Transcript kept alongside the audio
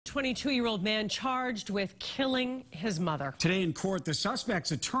22-year-old man charged with killing his mother. Today in court, the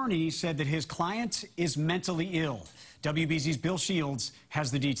suspect's attorney said that his client is mentally ill. WBZ's Bill Shields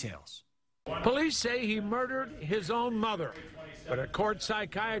has the details. Police say he murdered his own mother, but a court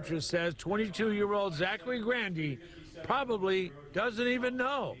psychiatrist says 22-year-old Zachary Grandy probably doesn't even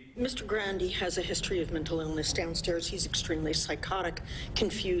know. Mr. Grandy has a history of mental illness downstairs. He's extremely psychotic,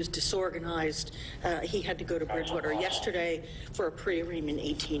 confused, disorganized. He had to go to Bridgewater yesterday for a pre-arraignment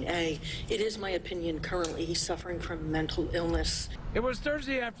 18A. It is my opinion currently he's suffering from mental illness. It was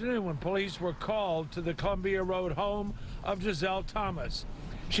Thursday afternoon when police were called to the Columbia Road home of Giselle Thomas.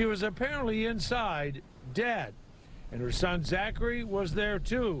 She was apparently inside, dead, and her son Zachary was there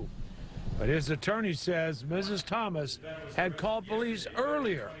too. But his attorney says Mrs. Thomas had called police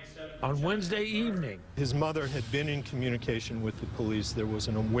earlier on Wednesday evening. His mother had been in communication with the police. There was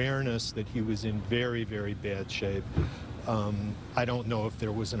an awareness that he was in very, very bad shape. I don't know if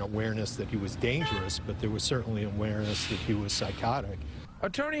there was an awareness that he was dangerous, but there was certainly awareness that he was psychotic.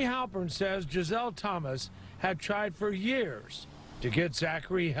 Attorney Halpern says Giselle Thomas had tried for years to get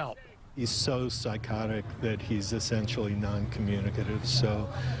Zachary help. He's so psychotic that he's essentially non-communicative, so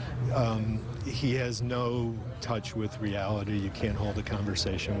he has no touch with reality. You can't hold a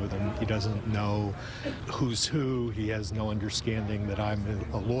conversation with him. He doesn't know who's who. He has no understanding that I'm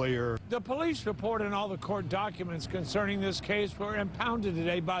a lawyer. The police report and all the court documents concerning this case were impounded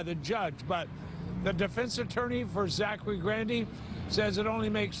today by the judge, but the defense attorney for Zachary Grandy says it only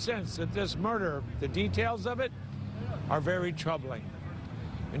makes sense that this murder, the details of it, are very troubling.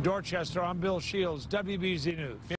 In Dorchester, I'm Bill Shields, WBZ News.